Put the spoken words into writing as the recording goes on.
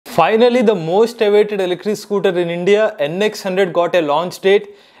Finally, the most awaited electric scooter in India, NX100 got a launch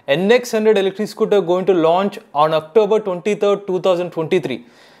date. NX100 electric scooter going to launch on October 23rd, 2023.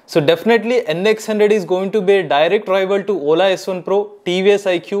 So definitely NX100 is going to be a direct rival to Ola S1 Pro,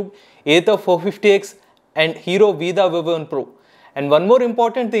 TVS iQube, Ather 450X and Hero Vida V1 Pro. And one more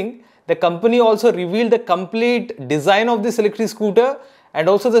important thing, the company also revealed the complete design of this electric scooter and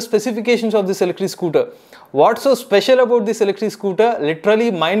also the specifications of this electric scooter. What's so special about this electric scooter?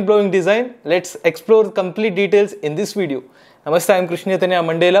 Literally mind-blowing design. Let's explore the complete details in this video. Namaste, I am Krishna Chaitanya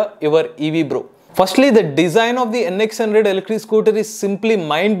Mandela, your EV bro. Firstly, the design of the NX100 electric scooter is simply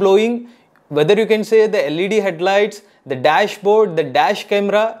mind-blowing. Whether you can say the LED headlights, the dashboard, the dash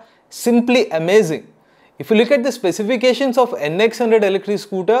camera, simply amazing. If you look at the specifications of NX100 electric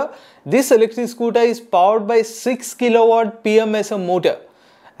scooter, this electric scooter is powered by 6 kW PMSM motor.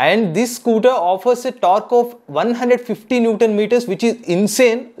 And this scooter offers a torque of 150 Newton meters, which is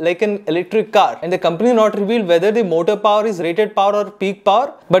insane, like an electric car. And the company not revealed whether the motor power is rated power or peak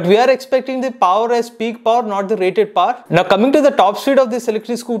power. But we are expecting the power as peak power, not the rated power. Now coming to the top speed of this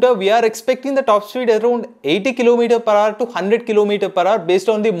electric scooter, we are expecting the top speed around 80 km per hour to 100 km per hour based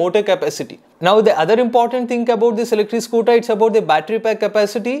on the motor capacity. Now the other important thing about this electric scooter, it's about the battery pack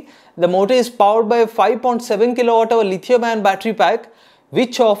capacity. The motor is powered by a 5.7 kWh lithium-ion battery pack,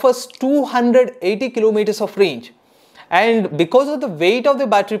 which offers 280 kilometers of range. And because of the weight of the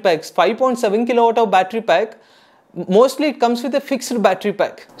battery packs, 5.7 kWh battery pack, mostly it comes with a fixed battery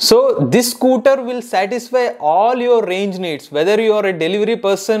pack. So this scooter will satisfy all your range needs, whether you are a delivery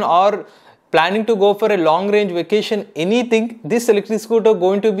person or planning to go for a long range vacation, anything, this electric scooter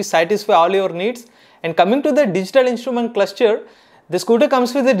going to be satisfy all your needs. And coming to the digital instrument cluster, the scooter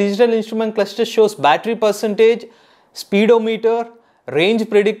comes with a digital instrument cluster, shows battery percentage, speedometer, range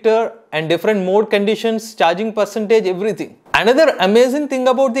predictor and different mode conditions, charging percentage, everything. Another amazing thing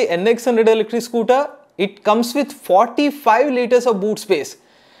about the NX100 electric scooter, it comes with 45 liters of boot space.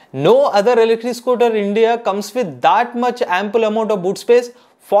 No other electric scooter in India comes with that much ample amount of boot space.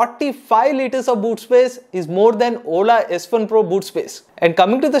 45 liters of boot space is more than Ola S1 Pro boot space. And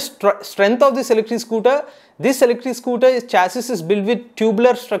coming to the strength of this electric scooter is chassis is built with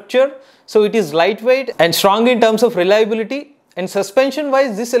tubular structure, so it is lightweight and strong in terms of reliability. And suspension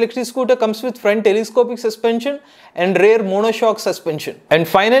wise, this electric scooter comes with front telescopic suspension and rear monoshock suspension. And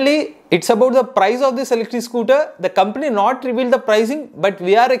finally, it's about the price of this electric scooter. The company not revealed the pricing, but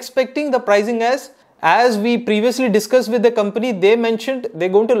we are expecting the pricing as we previously discussed with the company. They mentioned they're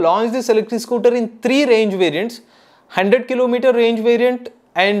going to launch this electric scooter in 3 range variants, 100 km range variant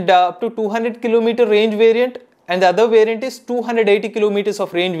and up to 200 km range variant, and the other variant is 280 kilometers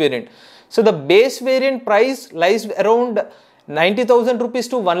of range variant. So the base variant price lies around 90,000 rupees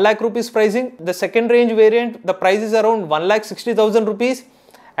to 1 lakh rupees pricing. The second range variant, the price is around 1,60,000 rupees.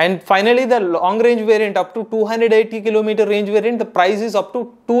 And finally, the long range variant up to 280 km range variant, the price is up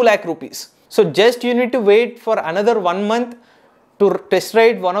to 2 lakh rupees. So just you need to wait for another 1 month to test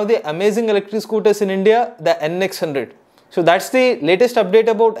ride one of the amazing electric scooters in India, the NX100. So that's the latest update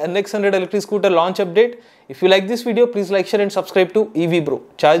about NX100 electric scooter launch update. If you like this video, please like, share and subscribe to EV Bro.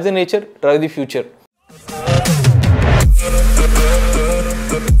 Charge the nature, drive the future.